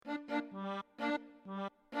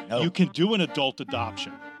No. You can do an adult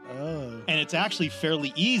adoption. Oh. And it's actually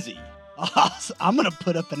fairly easy. Oh, so I'm going to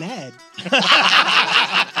put up an ad.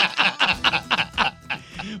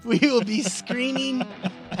 We will be screening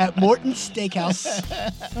at Morton Steakhouse.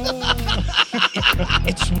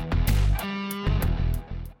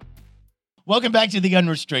 Welcome back to the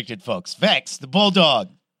Unrestricted, folks. Vex, the Bulldog,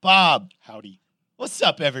 Bob. Howdy. What's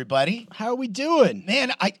up, everybody? How are we doing?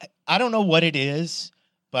 Man, I don't know what it is,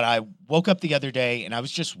 but I woke up the other day and I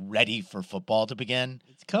was just ready for football to begin.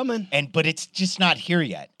 It's coming. But it's just not here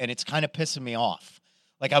yet, and it's kind of pissing me off.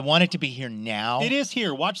 Like, I want it to be here now. It is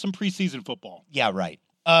here. Watch some preseason football. Yeah, right.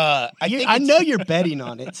 I know you're betting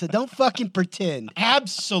on it, so don't fucking pretend.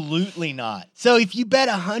 Absolutely not. So if you bet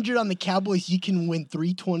 100 on the Cowboys, you can win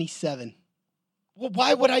 327. Well,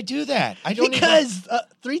 why would I do that? Because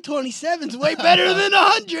 327 is way better than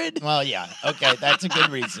 100. Well, yeah. Okay, that's a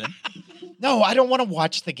good reason. No, I don't want to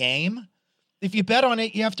watch the game. If you bet on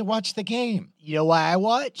it, you have to watch the game. You know why I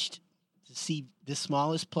watched? To see the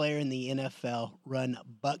smallest player in the NFL run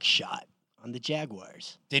buckshot on the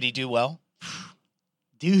Jaguars. Did he do well?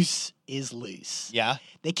 Deuce is loose. Yeah.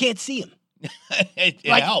 They can't see him. It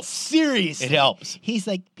like, helps. Seriously. It helps. He's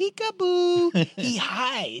like, peekaboo. He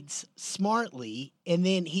hides smartly, and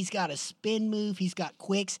then he's got a spin move. He's got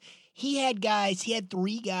quicks. He had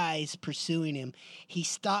 3 guys pursuing him. He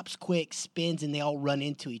stops quick, spins, and they all run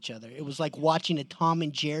into each other. It was like watching a Tom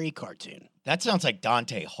and Jerry cartoon. That sounds like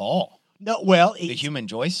Dante Hall. No, well, the human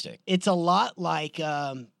joystick. It's a lot like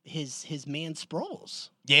his man Sproles.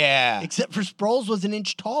 Yeah. Except for Sproles was an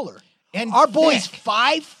inch taller. And our boy's thick.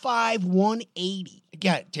 5'5", 180.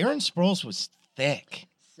 Yeah, Darren Sproles was thick.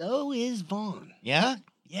 So is Vaughn. Yeah?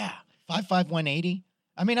 Yeah. 5'5", 180?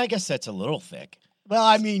 I mean, I guess that's a little thick. Well,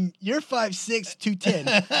 I mean, you're 5'6", 210.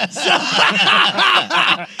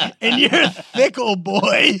 And you're a thick old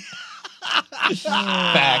boy.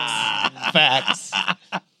 Facts.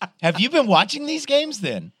 Have you been watching these games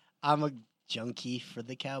then? I'm a junkie for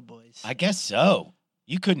the Cowboys. I guess so.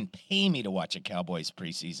 You couldn't pay me to watch a Cowboys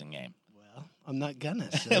preseason game. Well, I'm not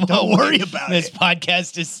gonna, so don't worry about this it. This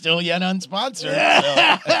podcast is still yet unsponsored.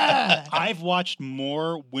 So. I've watched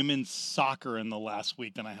more women's soccer in the last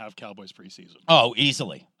week than I have Cowboys preseason. Oh,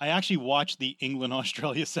 easily. I actually watched the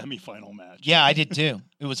England-Australia semifinal match. Yeah, I did too.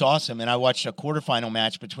 It was awesome. And I watched a quarterfinal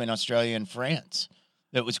match between Australia and France.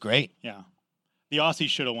 It was great. Yeah. The Aussies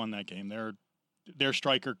should have won that game. Their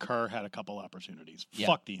striker, Kerr, had a couple opportunities. Yeah.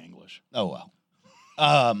 Fuck the English. Oh, well.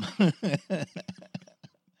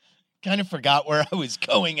 Kind of forgot where I was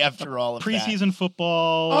going after all of Preseason that.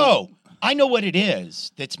 football. Oh, I know what it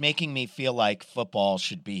is that's making me feel like football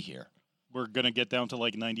should be here. We're going to get down to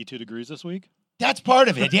like 92 degrees this week? That's part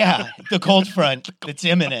of it, yeah. The cold front that's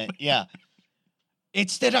imminent, yeah.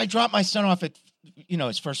 It's that I dropped my son off at,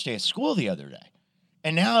 his first day of school the other day.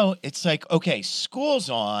 And now it's like, okay, school's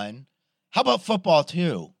on. How about football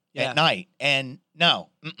too at night? And no,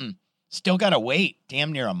 still got to wait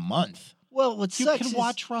damn near a month. Well, what you sucks can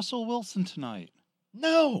watch Russell Wilson tonight.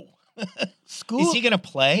 No. School? Is he going to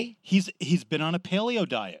play? He's been on a paleo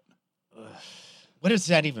diet. What does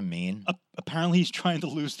that even mean? Apparently he's trying to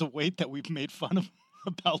lose the weight that we've made fun of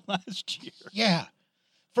about last year. Yeah.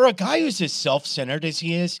 For a guy who's as self-centered as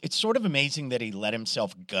he is, it's sort of amazing that he let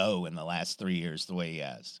himself go in the last 3 years the way he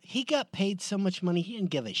has. He got paid so much money, he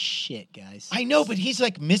didn't give a shit, guys. I know, but he's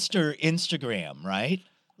like Mr. Instagram, right?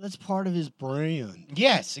 That's part of his brand.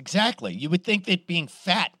 Yes, exactly. You would think that being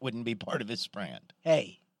fat wouldn't be part of his brand.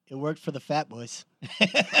 Hey, it worked for the fat boys.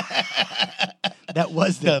 That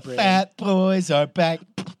was their the brand. Fat boys are back.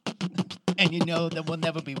 And you know that we'll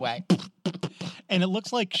never be whacked. And it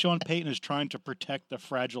looks like Sean Payton is trying to protect the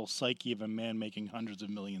fragile psyche of a man making hundreds of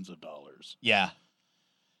millions of dollars. Yeah.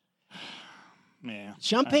 Yeah.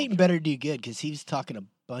 Sean Payton better do good because he was talking a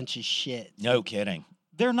bunch of shit. No kidding.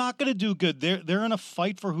 They're not going to do good. They're in a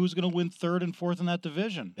fight for who's going to win third and fourth in that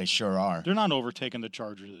division. They sure are. They're not overtaking the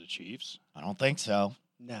Chargers or the Chiefs. I don't think so.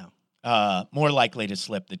 No. More likely to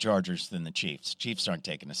slip the Chargers than the Chiefs. Chiefs aren't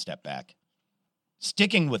taking a step back.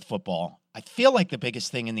 Sticking with football, I feel like the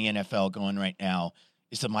biggest thing in the NFL going right now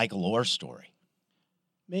is the Michael Orr story.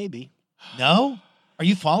 Maybe. No? Are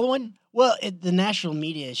you following? Well, the national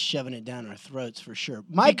media is shoving it down our throats for sure.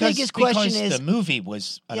 Biggest question is... the movie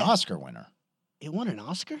was an Oscar winner. It won an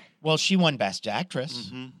Oscar? Well, she won Best Actress.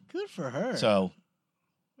 Mm-hmm. Good for her. So,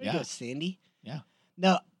 Way to go, Sandy. Yeah.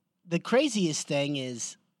 No, the craziest thing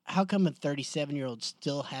is, how come a 37-year-old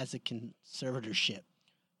still has a conservatorship?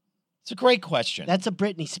 It's a great question. That's a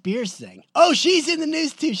Britney Spears thing. Oh, she's in the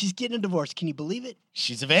news too. She's getting a divorce. Can you believe it?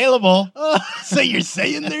 She's available. Oh, so you're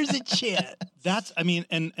saying there's a chance?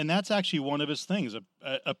 And that's actually one of his things.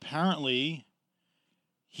 Apparently,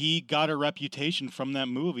 he got a reputation from that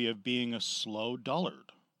movie of being a slow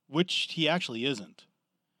dullard, which he actually isn't.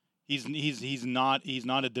 He's not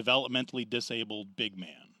a developmentally disabled big man.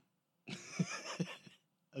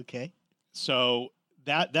 Okay. So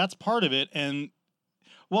that's part of it. And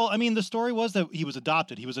well, I mean, the story was that he was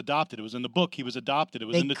adopted. He was adopted. It was in the book. He was adopted. It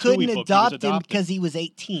was in the Tui book. He was adopt him adopted because he was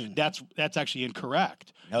 18. That's actually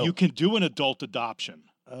incorrect. No. You can do an adult adoption.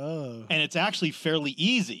 Oh. And it's actually fairly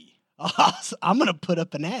easy. Oh, so I'm going to put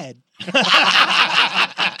up an ad.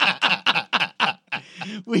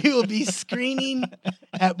 We will be screening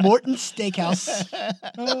at Morton Steakhouse.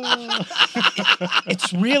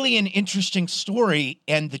 It's really an interesting story,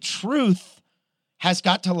 and the truth has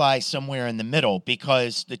got to lie somewhere in the middle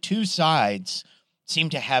because the two sides seem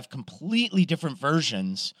to have completely different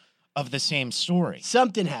versions of the same story.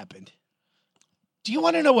 Something happened. Do you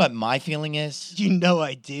want to know what my feeling is? You know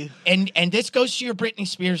I do. And this goes to your Britney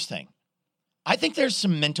Spears thing. I think there's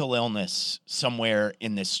some mental illness somewhere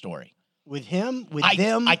in this story. With him? With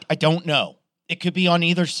them? I don't know. It could be on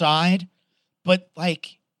either side, but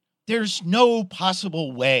like there's no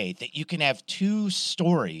possible way that you can have two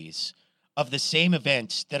stories of the same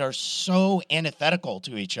events that are so antithetical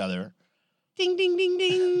to each other. Ding, ding, ding,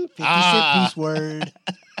 ding. 50-cent piece word.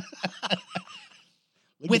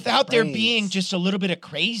 Without there being just a little bit of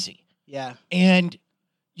crazy. Yeah. And,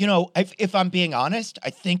 you know, if I'm being honest,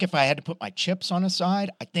 I think if I had to put my chips on a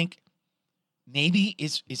side, I think maybe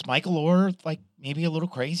is Michael Orr like maybe a little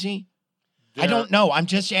crazy? I don't know. I'm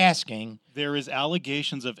just asking. There is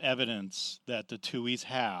allegations of evidence that the Tuies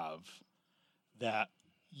have that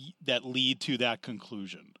lead to that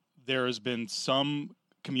conclusion. There has been some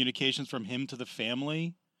communications from him to the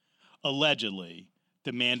family, allegedly,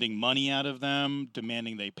 demanding money out of them,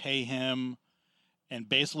 demanding they pay him, and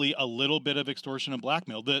basically a little bit of extortion and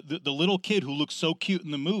blackmail. The little kid who looks so cute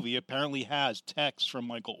in the movie apparently has texts from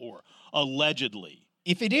Michael Orr, allegedly.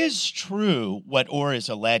 If it is true what Orr is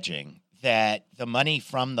alleging, that the money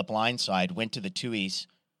from The Blind Side went to the Tuies'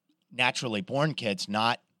 naturally born kids,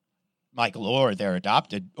 not Michael Orr, their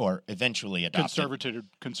adopted or eventually adopted.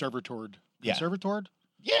 Conservatored. Yeah. Conservatored?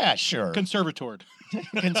 Yeah, sure. Conservatored.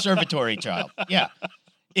 Conservatory child. Yeah.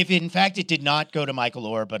 If in fact it did not go to Michael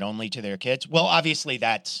Orr, but only to their kids, well, obviously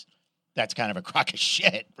that's kind of a crock of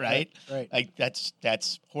shit, right? Right. Like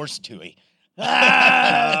that's horse Tui. Look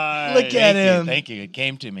at him. Thank you. It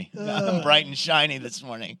came to me. I'm bright and shiny this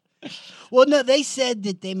morning. Well, no, they said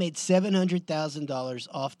that they made $700,000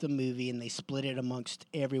 off the movie and they split it amongst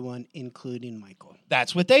everyone, including Michael.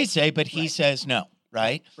 That's what they say, but he says no,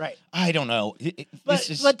 right? Right. I don't know.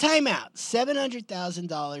 But time out.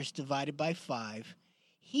 $700,000 divided by 5.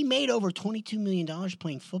 He made over $22 million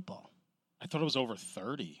playing football. I thought it was over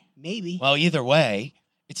 30. Maybe. Well, either way,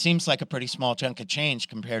 it seems like a pretty small chunk of change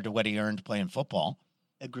compared to what he earned playing football.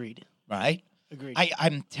 Agreed. Right? Agreed.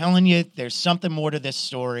 I'm telling you, there's something more to this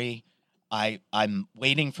story. I'm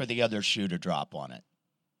waiting for the other shoe to drop on it.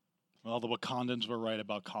 Well, the Wakandans were right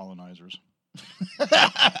about colonizers.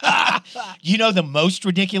 You know, the most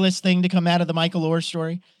ridiculous thing to come out of the Michael Orr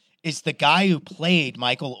story is the guy who played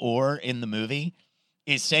Michael Orr in the movie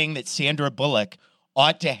is saying that Sandra Bullock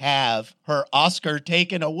ought to have her Oscar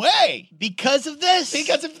taken away. Because of this?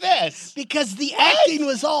 Because of this. Because the acting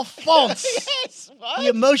was all false. Yes. What? The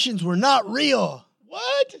emotions were not real.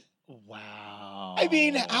 What? Wow. I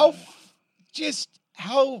mean, how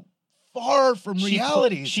far from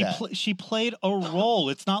reality is that? She played a role.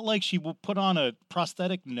 It's not like she put on a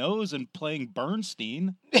prosthetic nose and playing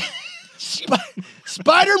Bernstein.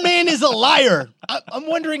 Spider-Man is a liar. I'm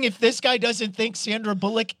wondering if this guy doesn't think Sandra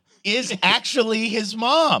Bullock is actually his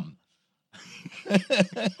mom.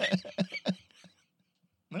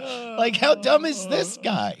 Like, how dumb is this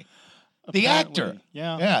guy? The actor.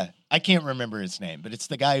 Yeah. I can't remember his name, but it's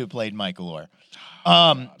the guy who played Michael Orr.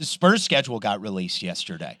 The Spurs schedule got released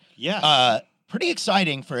yesterday. Yes. Pretty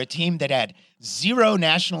exciting for a team that had 0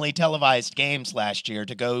 nationally televised games last year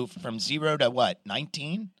to go from 0 to what,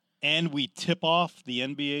 19? And we tip off the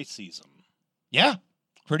NBA season. Yeah.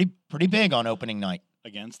 Pretty big on opening night.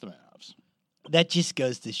 Against the Mavs. That just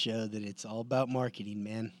goes to show that it's all about marketing,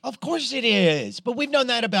 man. Of course it is. But we've known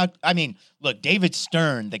that about, I mean, look, David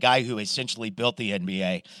Stern, the guy who essentially built the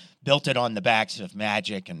NBA, built it on the backs of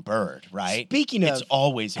Magic and Bird, right? Speaking of, it's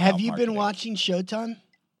always about have you marketing. been watching Showtime?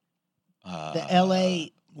 The LA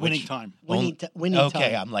Winning time. Winning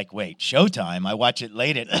okay, time. I'm like, wait, Showtime? I watch it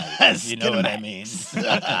late at night. If you know what I mean.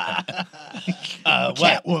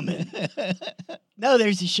 Catwoman. No,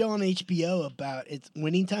 there's a show on HBO about it's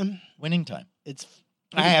Winning Time. Winning Time. It's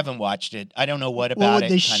I haven't watched it. I don't know what about it.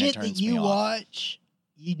 The kinda shit turns that you me off. watch,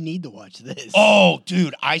 You need to watch this. Oh,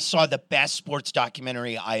 dude, I saw the best sports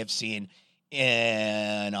documentary I have seen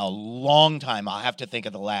in a long time. I'll have to think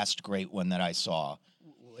of the last great one that I saw.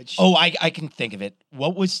 I can think of it.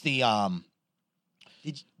 What was the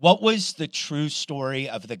true story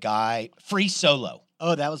of the guy? Free Solo.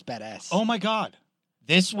 Oh, that was badass. Oh my God.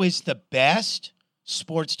 This was the best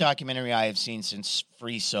sports documentary I have seen since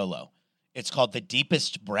Free Solo. It's called The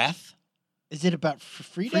Deepest Breath. Is it about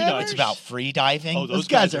free Free divers? It's about free diving. Oh, those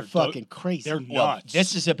guys are fucking crazy. They're nuts. Well,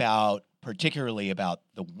 this is particularly about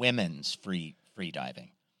the women's free diving.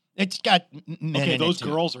 It's got men Okay, in those it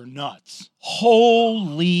too. girls are nuts.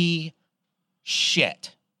 Holy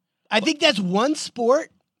shit. I think that's one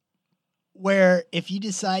sport where if you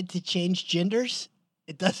decide to change genders,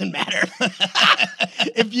 it doesn't matter.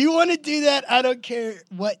 If you want to do that, I don't care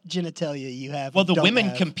what genitalia you have. Well, the don't women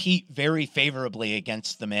have. compete very favorably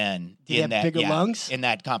against the men Do they in have that bigger lungs? in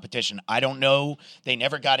that competition. I don't know. They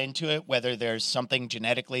never got into it, whether there's something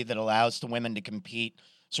genetically that allows the women to compete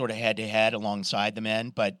sort of head to head alongside the men,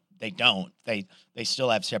 but they don't. They still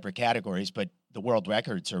have separate categories, but the world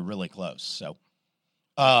records are really close. So,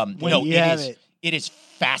 it is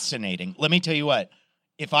fascinating. Let me tell you what.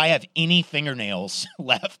 If I have any fingernails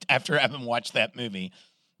left after having watched that movie,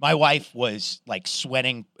 my wife was like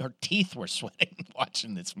sweating. Her teeth were sweating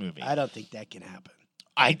watching this movie. I don't think that can happen.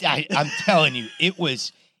 I'm telling you, it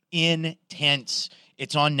was intense.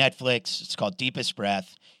 It's on Netflix. It's called Deepest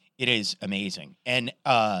Breath. It is amazing. And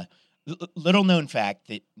little known fact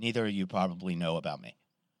that neither of you probably know about me.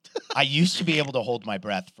 I used to be able to hold my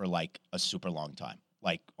breath for like a super long time,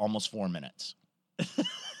 like almost 4 minutes.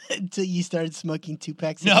 Until you started smoking 2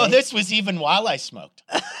 packs a No, day? this was even while I smoked.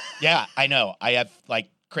 Yeah, I know. I have like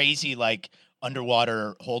crazy like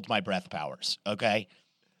underwater hold my breath powers, okay?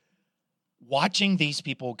 Watching these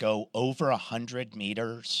people go over 100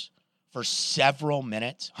 meters for several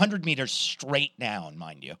minutes, 100 meters straight down,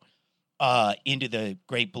 mind you, into the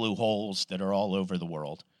great blue holes that are all over the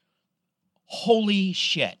world. Holy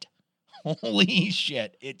shit. Holy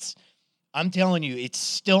shit. I'm telling you, it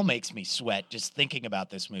still makes me sweat just thinking about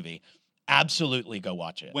this movie. Absolutely go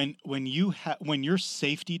watch it. When your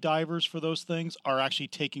safety divers for those things are actually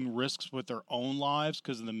taking risks with their own lives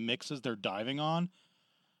because of the mixes they're diving on,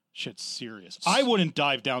 shit's serious. I wouldn't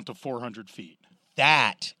dive down to 400 feet.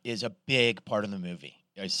 That is a big part of the movie,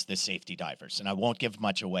 is the safety divers. And I won't give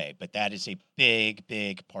much away, but that is a big,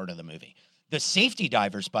 big part of the movie. The safety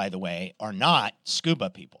divers, by the way, are not scuba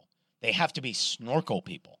people. They have to be snorkel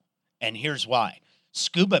people. And here's why.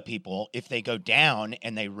 Scuba people, if they go down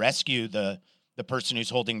and they rescue the person who's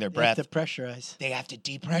holding their breath, They have to pressurize. they have to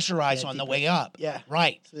depressurize on the way up. Yeah.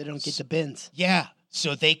 Right. So they don't get the bends. Yeah.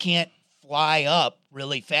 So they can't fly up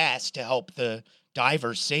really fast to help the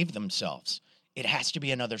divers save themselves. It has to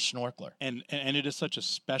be another snorkeler. And it is such a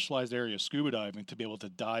specialized area of scuba diving to be able to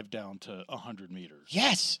dive down to 100 meters.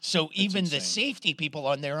 Yes. So even the insane. safety people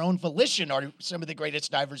on their own volition are some of the greatest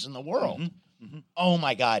divers in the world. Mm-hmm. Mm-hmm. Oh,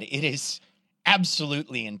 my God. It is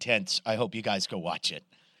absolutely intense. I hope you guys go watch it.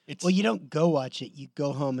 Well, you don't go watch it. You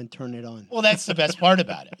go home and turn it on. Well, that's the best part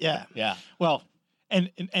about it. Yeah. Yeah. Well,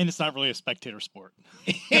 and it's not really a spectator sport.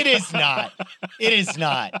 It is not. It is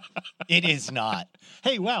not. It is not.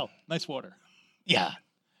 Hey, wow, nice water. Yeah.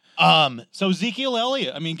 So Ezekiel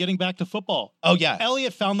Elliott, getting back to football. Oh, yeah.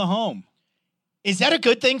 Elliott found the home. Is that a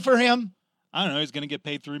good thing for him? I don't know. He's going to get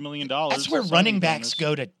paid $3 million. That's where running backs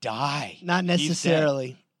go to die. Not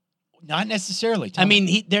necessarily. Not necessarily. I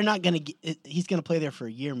mean, they're not going to. He's going to play there for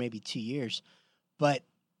a year, maybe 2 years. But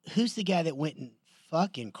who's the guy that went and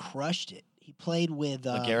fucking crushed it? He played with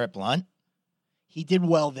LeGarrette Blount. He did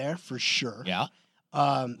well there for sure. Yeah.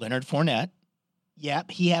 Leonard Fournette.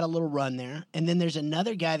 Yep, he had a little run there. And then there's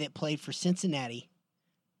another guy that played for Cincinnati.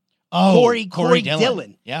 Oh, Corey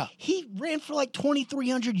Dillon. Yeah. He ran for like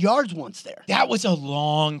 2,300 yards once there. That was a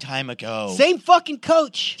long time ago. Same fucking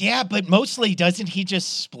coach. Yeah, but mostly doesn't he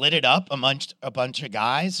just split it up amongst a bunch of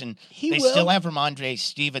guys? And He they will. still have Ramondre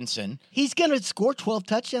Stevenson. He's going to score 12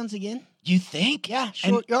 touchdowns again. You think? Yeah,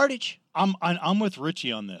 short yardage. I'm with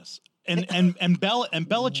Richie on this. And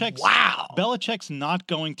Belichick's Wow. Belichick's not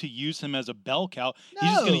going to use him as a bell cow. He's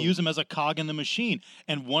just going to No. use him as a cog in the machine.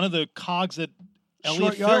 And one of the cogs that Short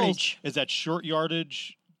Elliott yardage. fills is that short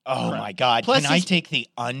yardage. Oh, crap. my God. Plus Can I he's- take the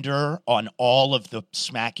under on all of the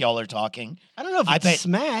smack y'all are talking? I don't know if I it's bet-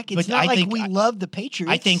 smack. It's but not I like think- we love the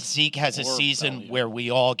Patriots. I think Zeke has a Or season Elliott. where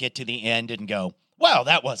we all get to the end and go, well,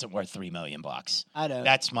 that wasn't worth $3 million. I don't.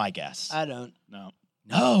 That's my guess. I don't. No.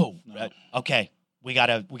 No. No. Okay. We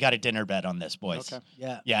got a dinner bet on this, boys. Okay.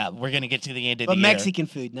 Yeah. Yeah, we're gonna get to the end of But the year. Mexican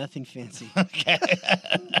food, nothing fancy. Okay.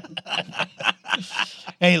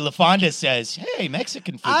 Hey, LaFonda says, hey,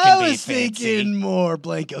 Mexican food I can be was fancy. thinking more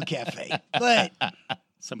Blanco Cafe, but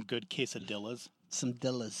Some good quesadillas. some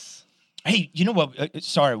Dillas. Hey, you know what?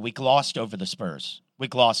 Sorry, we glossed over the Spurs. We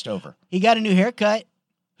glossed over. He got a new haircut.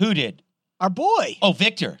 Who did? Our boy. Oh,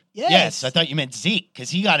 Victor. Yes. I thought you meant Zeke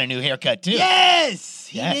because he got a new haircut too. Yes,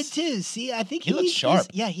 he Yes. did too. See, I think He looks means sharp.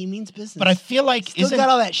 Yeah, he means business. But I feel like Still got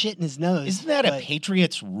all that shit in his nose. isn't that a but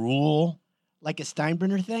Patriots rule? like a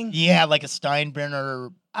Steinbrenner thing? Yeah, like a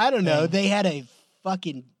Steinbrenner. I don't know. thing. They had a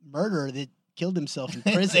fucking murderer that killed himself in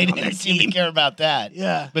prison. They on their didn't seem to team. care about that.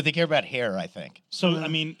 Yeah. But they care about hair, I think. So I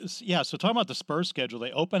mean, yeah. So talking about the Spurs schedule,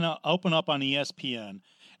 they open up on ESPN,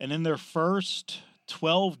 and in their first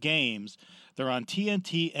 12 games, they're on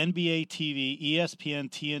TNT, NBA TV,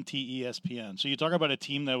 ESPN, TNT, ESPN. So you talk about a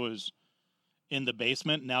team that was in the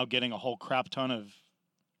basement now getting a whole crap ton of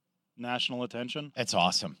national attention. That's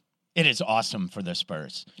awesome. It is awesome for the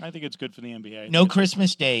Spurs. I think it's good for the NBA. No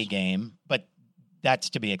Christmas Day game, but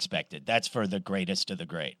that's to be expected. That's for the greatest of the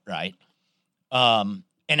great, right? And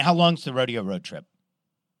how long's the rodeo road trip?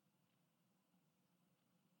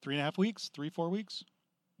 3.5 weeks, 4 weeks.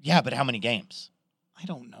 Yeah, but how many games? I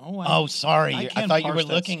don't know. Oh, sorry. I can't thought you parse were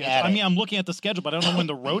that looking schedule. at it. I mean, I'm looking at the schedule, but I don't know when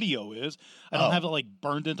the rodeo is. I don't Oh. have it like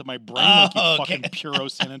burned into my brain like you Oh, okay. fucking Puro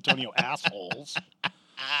San Antonio assholes.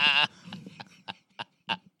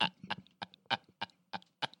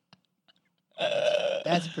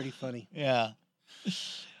 That's pretty funny. Yeah.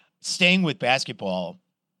 Staying with basketball,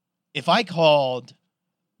 if I called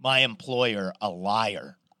my employer a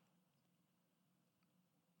liar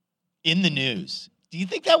in the news, do you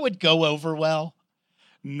think that would go over well?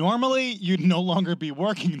 Normally, you'd no longer be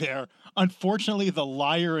working there. Unfortunately, the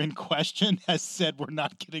liar in question has said we're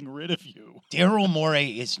not getting rid of you. Daryl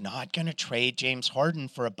Morey is not going to trade James Harden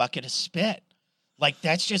for a bucket of spit. Like,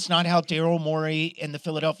 that's just not how Daryl Morey and the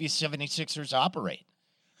Philadelphia 76ers operate.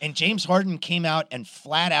 And James Harden came out and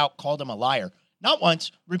flat out called him a liar. Not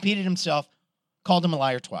once, repeated himself, called him a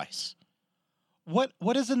liar twice. What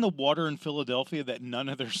is in the water in Philadelphia that none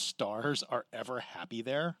of their stars are ever happy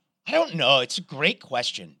there? I don't know. It's a great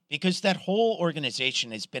question because that whole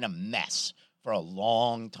organization has been a mess for a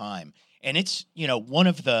long time. And it's, one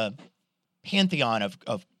of the pantheon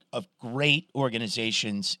of great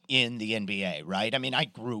organizations in the NBA, right? I mean, I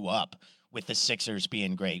grew up with the Sixers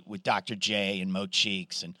being great, with Dr. J and Mo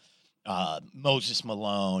Cheeks and Moses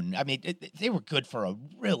Malone. I mean, they were good for a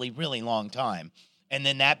really, really long time. And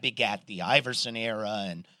then that begat the Iverson era.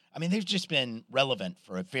 And I mean, they've just been relevant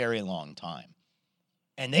for a very long time.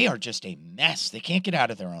 And they are just a mess. They can't get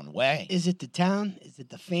out of their own way. Is it the town? Is it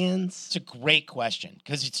the fans? It's a great question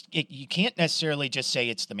because you can't necessarily just say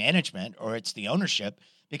it's the management or it's the ownership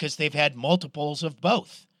because they've had multiples of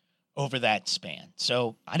both over that span.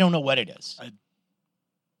 So I don't know what it is.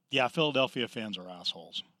 Yeah, Philadelphia fans are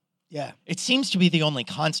assholes. Yeah. It seems to be the only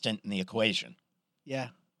constant in the equation. Yeah.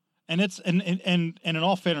 And it's and in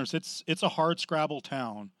all fairness, it's a hard scrabble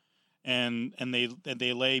town. And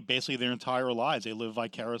they lay basically their entire lives. They live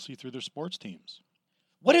vicariously through their sports teams.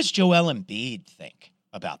 What does Joel Embiid think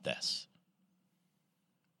about this?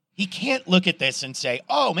 He can't look at this and say,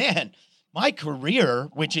 oh, man, my career,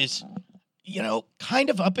 which is, kind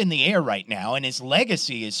of up in the air right now, and his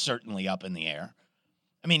legacy is certainly up in the air.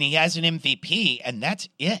 I mean, he has an MVP, and that's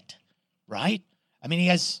it, right? I mean, he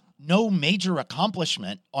has no major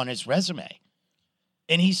accomplishment on his resume.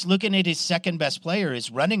 And he's looking at his second best player,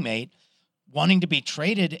 his running mate, wanting to be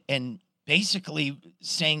traded and basically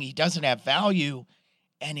saying he doesn't have value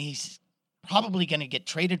and he's probably going to get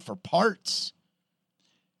traded for parts.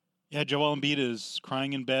 Yeah, Joel Embiid is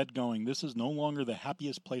crying in bed going, this is no longer the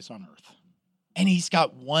happiest place on earth. And he's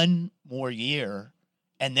got one more year.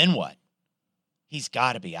 And then what? He's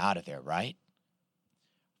got to be out of there, right?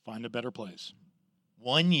 Find a better place.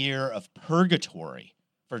 1 year of purgatory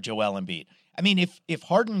for Joel Embiid. I mean, if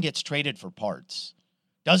Harden gets traded for parts,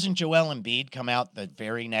 doesn't Joel Embiid come out the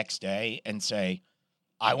very next day and say,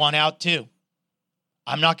 I want out too.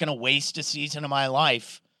 I'm not going to waste a season of my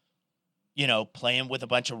life, playing with a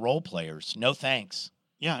bunch of role players. No thanks.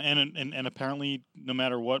 Yeah, and apparently, no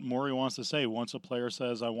matter what Morey wants to say, once a player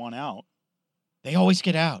says, I want out, They always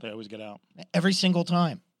get out. they always get out. Every single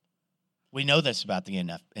time. We know this about the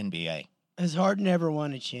NBA. Has Harden ever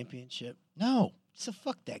won a championship? No. So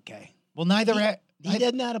fuck that guy. Well, neither. He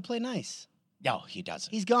doesn't know how to play nice. No, he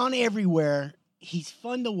doesn't. He's gone everywhere. He's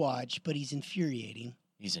fun to watch, but he's infuriating.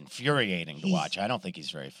 He's infuriating to watch. I don't think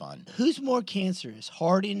he's very fun. Who's more cancerous,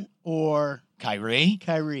 Harden or Kyrie?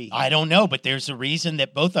 Kyrie. I don't know, but there's a reason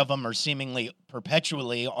that both of them are seemingly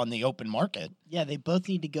perpetually on the open market. Yeah, they both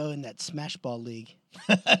need to go in that smash ball league.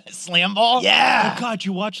 Slam ball? Yeah. Oh God,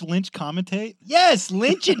 you watch Lynch commentate? Yes,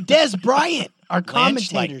 Lynch and Des Bryant are Lynch,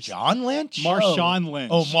 commentators. like John Lynch? Marshawn Lynch.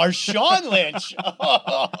 Oh, Marshawn Lynch.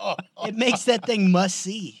 It makes that thing must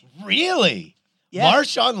see. Really? Yeah.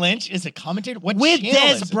 Marshawn Lynch is a commentator? What With channel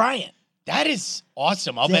Des is it? Bryant. That is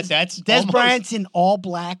awesome. I'll bet that's Des almost, Bryant's in all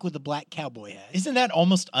black with a black cowboy hat. Isn't that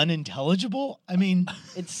almost unintelligible? I mean, I'm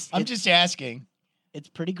It's just asking. It's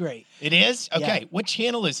pretty great. It is? Okay. Yeah. What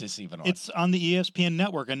channel is this even on? It's on the ESPN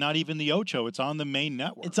network and not even the Ocho. It's on the main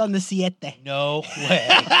network. It's on the Siete. No way.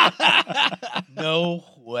 No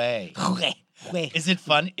way. Is it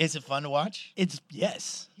fun? Is it fun to watch?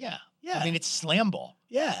 Yes. Yeah. Yeah. I mean, it's slam ball.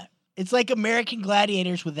 Yeah. It's like American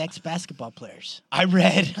Gladiators with ex-basketball players. I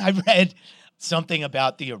read something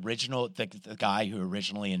about the original, the guy who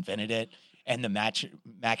originally invented it, and the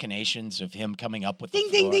machinations of him coming up with Ding,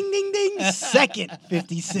 the ding, floor. ding, ding, ding. Second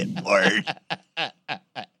 50-cent word.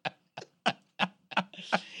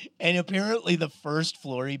 And apparently the first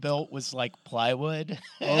floor he built was like plywood.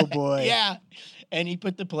 Oh, boy. Yeah. And he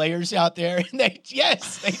put the players out there, and they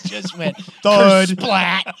just went Thud.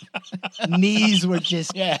 splat. Knees were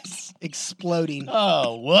just Yes. exploding.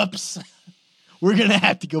 Oh, whoops. We're going to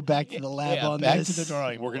have to go back to the lab Yeah, on back this. to the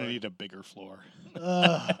drawing We're going to board. need a bigger floor.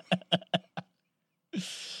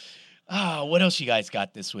 Oh, what else you guys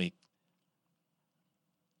got this week?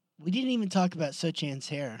 We didn't even talk about Sochan's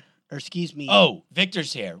hair. Or excuse me. Oh,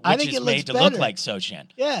 Victor's hair, which I think is it looks made to look better. like Sochan.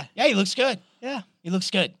 Yeah. Yeah, he looks good. Yeah. He looks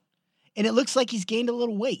good. And it looks like he's gained a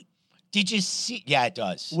little weight, Did you see? Yeah, it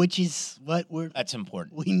does. which is what That's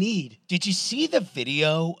important. we need. Did you see the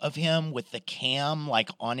video of him with the cam like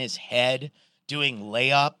on his head doing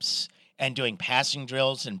layups and doing passing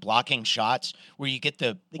drills and blocking shots where you get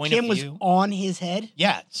the The point cam of was view? on his head.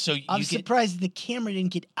 Yeah, so you I'm get surprised the camera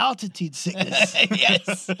didn't get altitude sickness.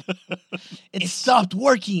 yes. It stopped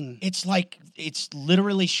working. It's like it's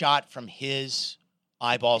literally shot from his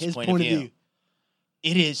eyeballs His point of view.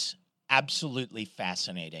 It is absolutely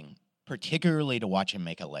fascinating, particularly to watch him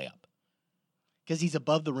make a layup. Because he's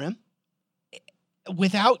above the rim.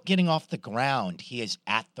 Without getting off the ground, he is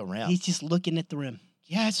at the rim. He's just looking at the rim.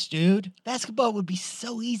 Yes, dude. Basketball would be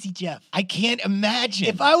so easy, Jeff. I can't imagine.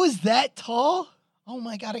 If I was that tall, Oh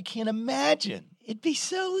my God, I can't imagine. it'd be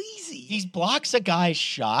so easy. He blocks a guy's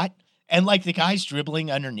shot, and like the guy's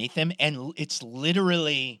dribbling underneath him, and it's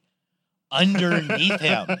literally underneath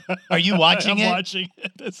him. Are you watching it? I'm watching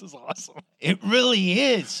it. This is awesome. It really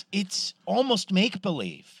is. It's almost make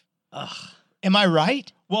believe. Ugh. Am I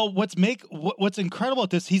right? Well, what's incredible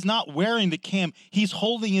at this? He's not wearing the cam. He's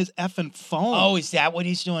holding his effing phone. Oh, is that what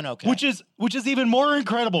he's doing? Okay. which is even more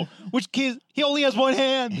incredible. He only has one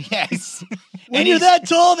hand. yes. When And you're he's- that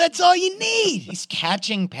tall, that's all you need. He's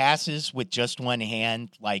catching passes with just one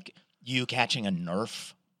hand, like you catching a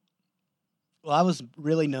Nerf. Well, I was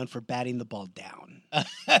really known for batting the ball down.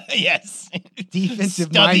 yes. Defensive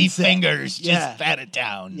Stubby mindset. fingers, just Yeah. bat it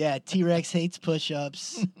down. Yeah, T-Rex hates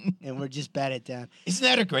push-ups, and we're just bat it down. Isn't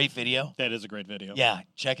that a great video? That is a great video. Yeah,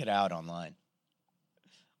 check it out online.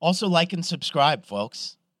 Also, like and subscribe,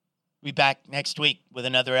 folks. We'll be back next week with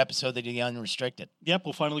another episode of The Unrestricted. Yep,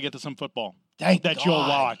 we'll finally get to some football Thank that God. you'll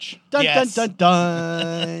watch. Dun, Yes. dun,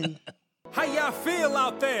 dun, dun. How y'all feel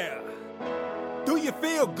out there? Do you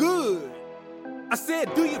feel good? I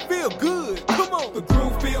said, do you feel good? Come on. The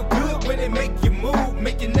groove feel good when it make you move.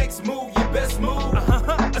 Make your next move your best move.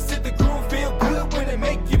 I said the groove feel good when it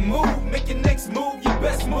make you move. Make your next move your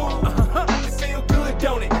best move. It feel good,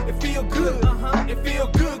 don't it? It feel good. It feel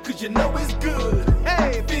good cause you know